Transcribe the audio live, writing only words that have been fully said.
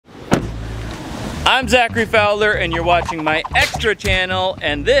I'm Zachary Fowler, and you're watching my extra channel,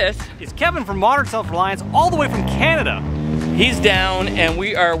 and this is Kevin from Modern Self-Reliance, all the way from Canada. He's down, and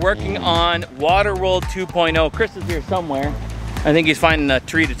we are working on Waterworld 2.0. Chris is here somewhere. I think he's finding a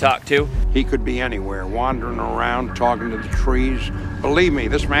tree to talk to. He could be anywhere, wandering around, talking to the trees. Believe me,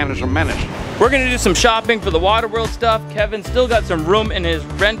 this man is a menace. We're gonna do some shopping for the Waterworld stuff. Kevin's still got some room in his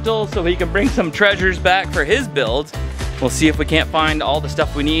rental so he can bring some treasures back for his builds. We'll see if we can't find all the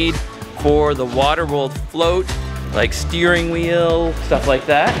stuff we need for the Waterworld float, like steering wheel, stuff like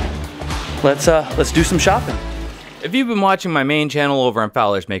that. Let's do some shopping. If you've been watching my main channel over on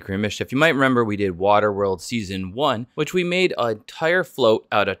Fowler's Makery Mischief, you might remember we did Waterworld Season 1, which we made an entire float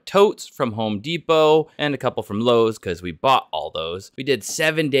out of totes from Home Depot and a couple from Lowe's because we bought all those. We did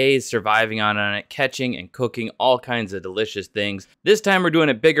 7 days surviving on it, catching and cooking all kinds of delicious things. This time we're doing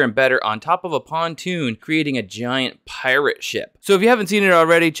it bigger and better on top of a pontoon, creating a giant pirate ship. So if you haven't seen it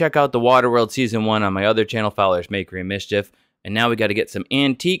already, check out the Waterworld Season 1 on my other channel, Fowler's Makery Mischief. And now we got to get some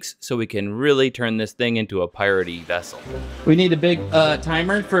antiques so we can really turn this thing into a piratey vessel. We need a big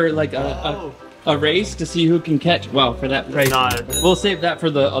timer for like a race to see who can catch. Well, for that race, we'll save that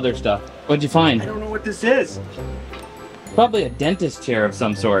for the other stuff. What'd you find? I don't know what this is. Probably a dentist chair of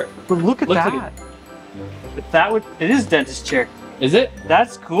some sort. But look at that. Like it is a dentist chair. Is it?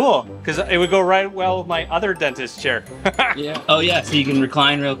 That's cool, because it would go right well with my other dentist chair. Yeah. Oh yeah, so you can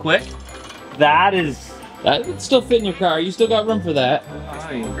recline real quick. That would still fit in your car. You still got room for that.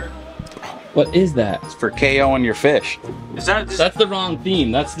 What is that? It's for KO and your fish. That's the wrong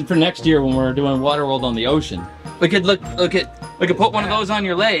theme. That's for next year when we're doing Waterworld on the ocean. We could we could put one of those on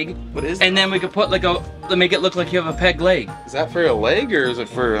your leg. What is that? And then we could put make it look like you have a peg leg. Is that for a leg or is it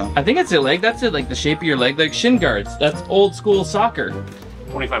for I think it's a leg. That's it, like the shape of your leg, like shin guards. That's old school soccer.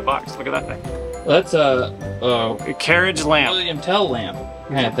 $25. Look at that thing. That's a carriage lamp. William Tell lamp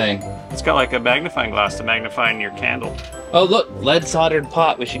kind of thing. It's got like a magnifying glass to magnify your candle. Oh look, lead soldered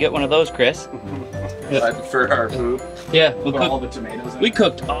pot. We should get one of those, Chris. for our food? Yeah, all the tomatoes. We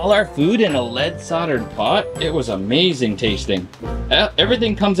cooked all our food in a lead soldered pot. It was amazing tasting.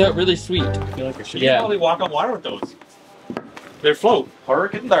 Everything comes out really sweet. I feel like I should probably walk on water with those. They float.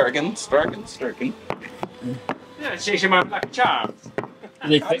 Hurricane, darkin, starkin, stirkin. Yeah, it's chasing my black charms. Do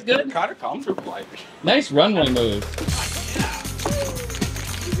they fit good? Kind of comfortable. Nice runway move.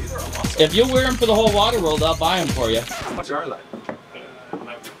 If you'll wear them for the whole Waterworld, I'll buy them for you. How much are they?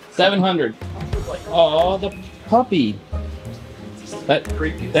 700. Oh, the puppy. That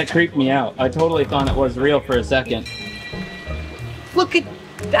creeped me out. I totally thought it was real for a second. Look at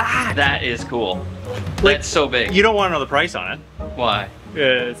that. That is cool. That's so big. You don't want to know the price on it. Why?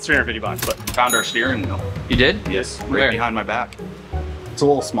 It's $350, but Found our steering wheel. You did? Yes, right Where? behind my back. It's a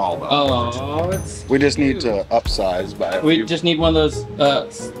little small though. Oh, We just need to upsize by a we few. just need one of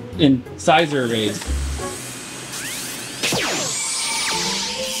those incisor arrays.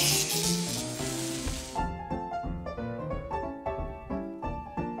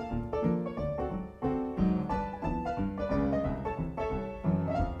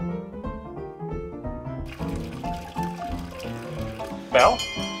 Bell?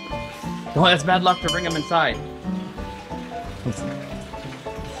 Oh, that's bad luck to bring them inside.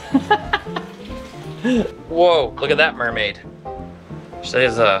 Whoa, look at that mermaid. She's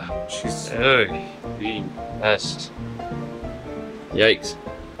that's yikes.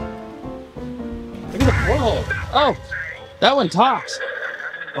 Look at the porthole. Oh, that one talks.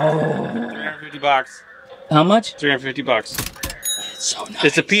 Oh, $350. how much? $350. It's so nice.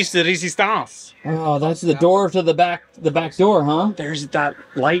 It's a piece de resistance. Oh, that's the door to the back door, huh? There's that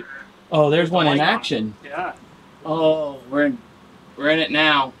light. Oh, there's one in action. Yeah. Oh, we're in it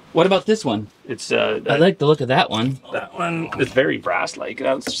now. What about this one? It's I like the look of that one. that one is very brass-like.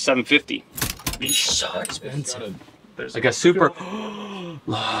 That's $750. It's so expensive. There's Like a super.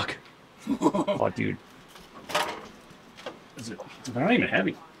 Look. Oh, dude. It's not even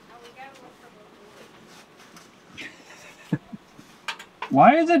heavy.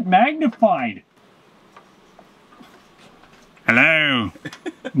 Why is it magnified? Hello.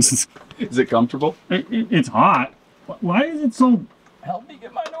 Is it comfortable? It's hot. Why is it so... Help me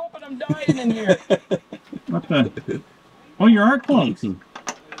get mine open, I'm dying in here. What the... Oh, your art closed.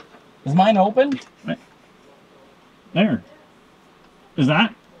 Is mine open? There. Is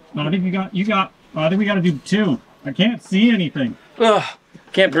that? No, I think I think we got to do two. I can't see anything. Ugh,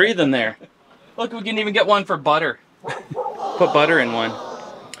 can't breathe in there. Look, we can even get one for butter. Put butter in one.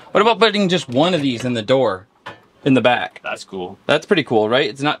 What about putting just one of these in the door? In the back. That's cool. That's pretty cool, right?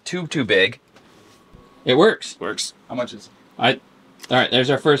 It's not too big. It works. Works. How much is All right, there's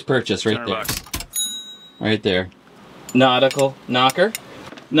our first purchase right there. $100. Right there. Nautical knocker.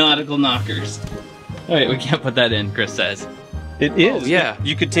 nautical knockers. All right, we can't put that in, Chris says. It is. Oh, yeah.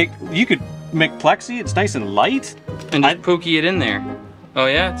 You could make plexi. It's nice and light. And just pokey it in there. Oh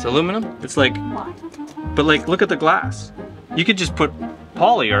yeah, it's aluminum? It's like, but like, look at the glass. You could just put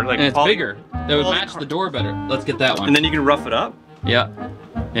poly or like. And it's poly, bigger. That would match the door better. Let's get that one. And then you can rough it up. Yeah.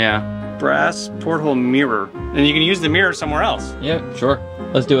 Yeah. Brass porthole mirror. And you can use the mirror somewhere else. Yeah, sure.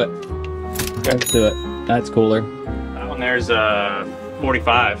 Let's do it. Let's do it. That's cooler. That one there's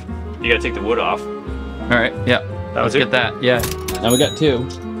 45. You gotta take the wood off. All right, yeah. Let's get that, yeah. Now we got 2.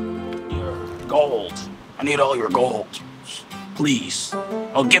 Your gold. I need all your gold. Please.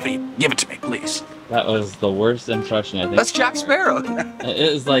 Oh, give it to me, please. That was the worst impression, I think. That's Jack Sparrow.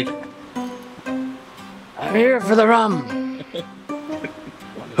 It was like, I'm here for the rum.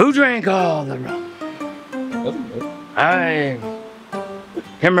 Who drank all the rum? I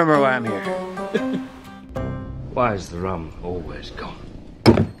can't remember why I'm here. Why is the rum always gone?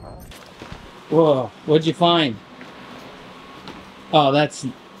 Whoa, what'd you find? Oh, that's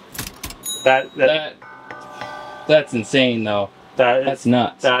insane though. That's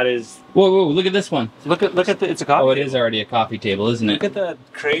nuts. That is. Whoa, look at this one. Look at the. It's a coffee. Oh, it is already a coffee table, isn't it? Look at the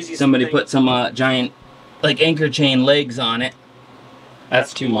crazy. Somebody put some giant, like anchor chain legs on it.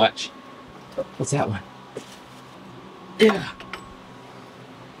 That's too much. What's that one? Yeah.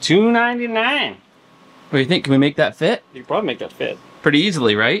 $2.99. What do you think? Can we make that fit? You can probably make that fit. Pretty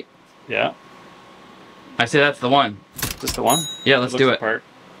easily, right? Yeah. I say that's the one. Just the one? Yeah, let's do it. Apart.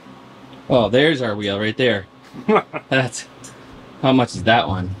 Oh, there's our wheel right there. That's, how much is that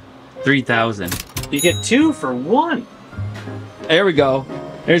one? 3,000. You get 2 for 1. There we go.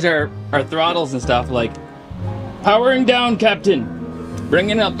 There's our throttles and stuff, like, powering down, Captain.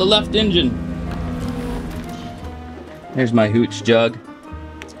 Bringing up the left engine. There's my hooch jug.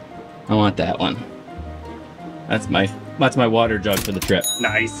 I want that one. That's my water jug for the trip.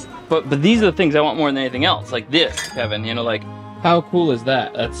 Nice. But these are the things I want more than anything else. Like this, Kevin, you know, like, how cool is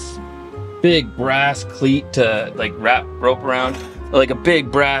that? That's big brass cleat to like wrap rope around. Like a big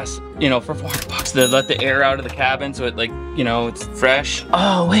brass, you know, for $400 to let the air out of the cabin so it like, you know, it's fresh.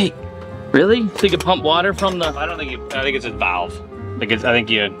 Oh, wait. Really? So you could pump water from the... I think it's a valve. Like I think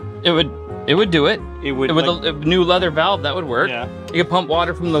you... It would do it. It would... With like, a new leather valve, that would work. Yeah. You could pump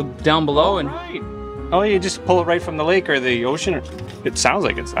water from the down below and... Right. Oh, you just pull it right from the lake or the ocean. It sounds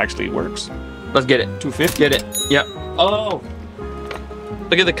like it actually works. Let's get it. 250. Get it. Yep. Oh!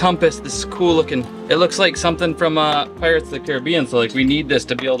 Look at the compass. This is cool looking. It looks like something from Pirates of the Caribbean. So like we need this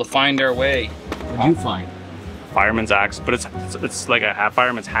to be able to find our way. What'd you find? Fireman's axe, but it's like a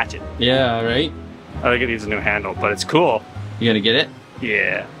fireman's hatchet. Yeah, right? I think it needs a new handle, but it's cool. You gonna get it?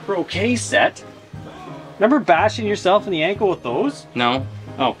 Yeah. Croquet set. Remember bashing yourself in the ankle with those? No.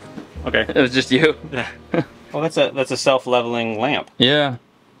 Oh, okay. It was just you. Well, that's a self-leveling lamp. Yeah.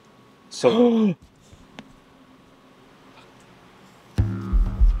 So.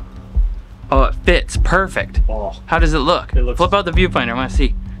 Oh, it fits perfect. Oh. How does it look? It looks... Flip out the viewfinder. I want to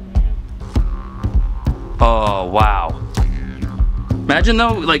see. Oh, wow. Imagine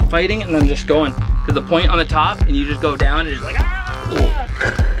though, like fighting and then just going to the point on the top and you just go down and just like, ah!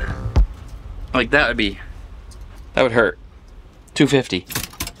 Like that would hurt. 250.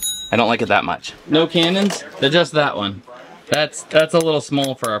 I don't like it that much. No cannons, they're just that one. That's a little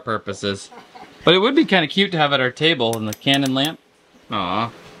small for our purposes. But it would be kind of cute to have at our table in the cannon lamp.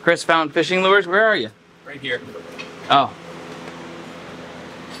 Aw. Chris found fishing lures, where are you? Right here. Oh.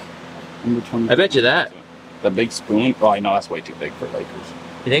 Number 20. I bet you that. The big spoon. Oh, I know that's way too big for Lakers.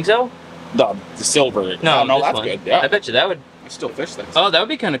 You think so? The silver. No, no, this that's one. good. Yeah. I bet you that would. I still fish this. Oh, that would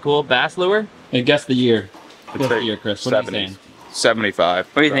be kind of cool. Bass lure. And guess the year. Guess the year, Chris. What are you 70. saying? 75.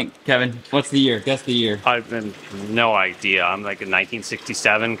 What do you think, Kevin? What's the year? Guess the year. I've been no idea. I'm like in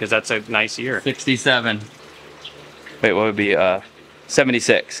 1967 because that's a nice year. 67. Wait, what would be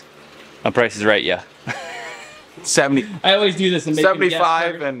 76? On Price is Right, yeah. 70. I always do this and make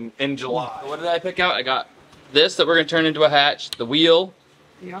 75 and in July. What did I pick out? I got this that we're gonna turn into a hatch, the wheel,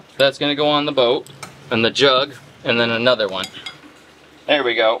 that's gonna go on the boat, and the jug, and then another one. There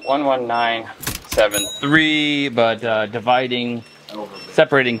we go, 11973, but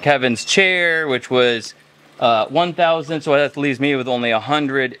separating Kevin's chair, which was 1,000, so that leaves me with only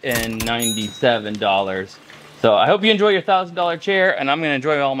 $197. So I hope you enjoy your $1,000 chair, and I'm gonna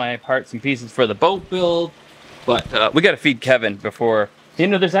enjoy all my parts and pieces for the boat build. But we gotta feed Kevin before. You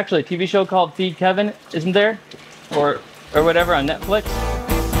know, there's actually a TV show called Feed Kevin, isn't there? Or whatever on Netflix.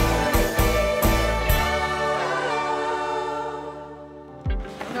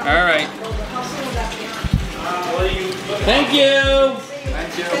 All right. Thank you.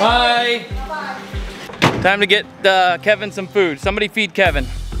 Thank you. Bye. Time to get Kevin some food. Somebody feed Kevin.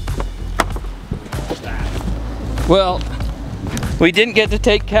 Well, we didn't get to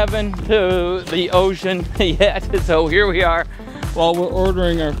take Kevin to the ocean yet, so here we are while we're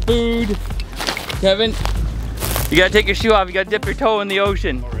ordering our food. Kevin, you gotta take your shoe off, you gotta dip your toe in the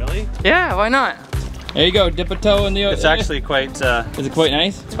ocean. Oh, really? Yeah, why not? There you go, dip a toe in the ocean. It's actually quite, is it quite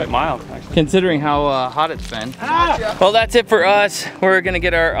nice? it's quite mild, actually. Considering how hot it's been. Well, that's it for us. We're gonna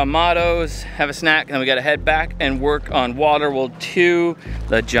get our Amados, have a snack, and then we gotta head back and work on Waterworld 2,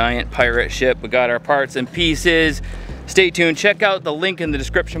 the giant pirate ship. We got our parts and pieces. Stay tuned, check out the link in the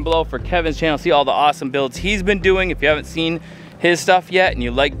description below for Kevin's channel. See all the awesome builds he's been doing. If you haven't seen his stuff yet and you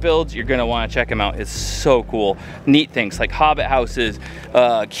like builds, you're gonna wanna check him out. It's so cool. Neat things like hobbit houses,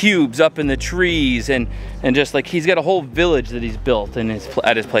 cubes up in the trees, and just like he's got a whole village that he's built at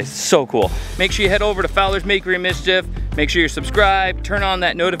his place. It's so cool. Make sure you head over to Fowler's Makery and Mischief. Make sure you're subscribed, turn on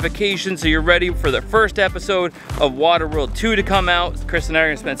that notification so you're ready for the first episode of Waterworld 2 to come out. Chris and I are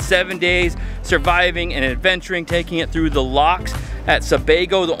gonna spend 7 days surviving and adventuring, taking it through the locks at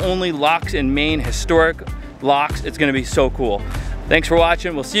Abagail, the only locks in Maine, historic locks. It's gonna be so cool. Thanks for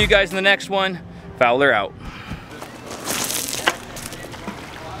watching. We'll see you guys in the next one. Fowler out.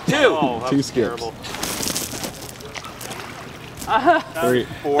 Two skips. 3,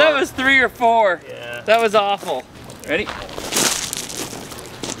 4. That was 3 or 4. Yeah. That was awful. Ready?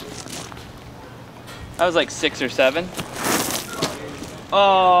 That was like 6 or 7.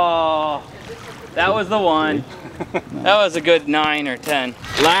 Oh, that was the one. That was a good 9 or 10.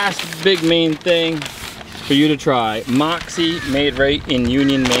 Last big main thing for you to try. Moxie, made right in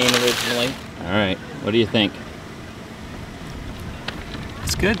Union, Maine originally. All right, what do you think?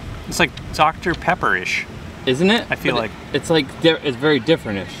 It's good. It's like Dr. Pepper-ish. Isn't it? I feel like. It's like, it's very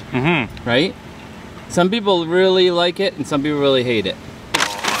different-ish. Mm-hmm. Right? Some people really like it and some people really hate it.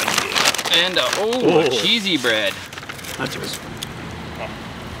 Oh, yeah. And a cheesy bread. That's yours.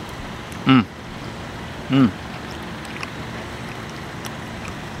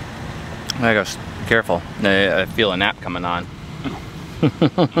 I gotta be careful. I feel a nap coming on.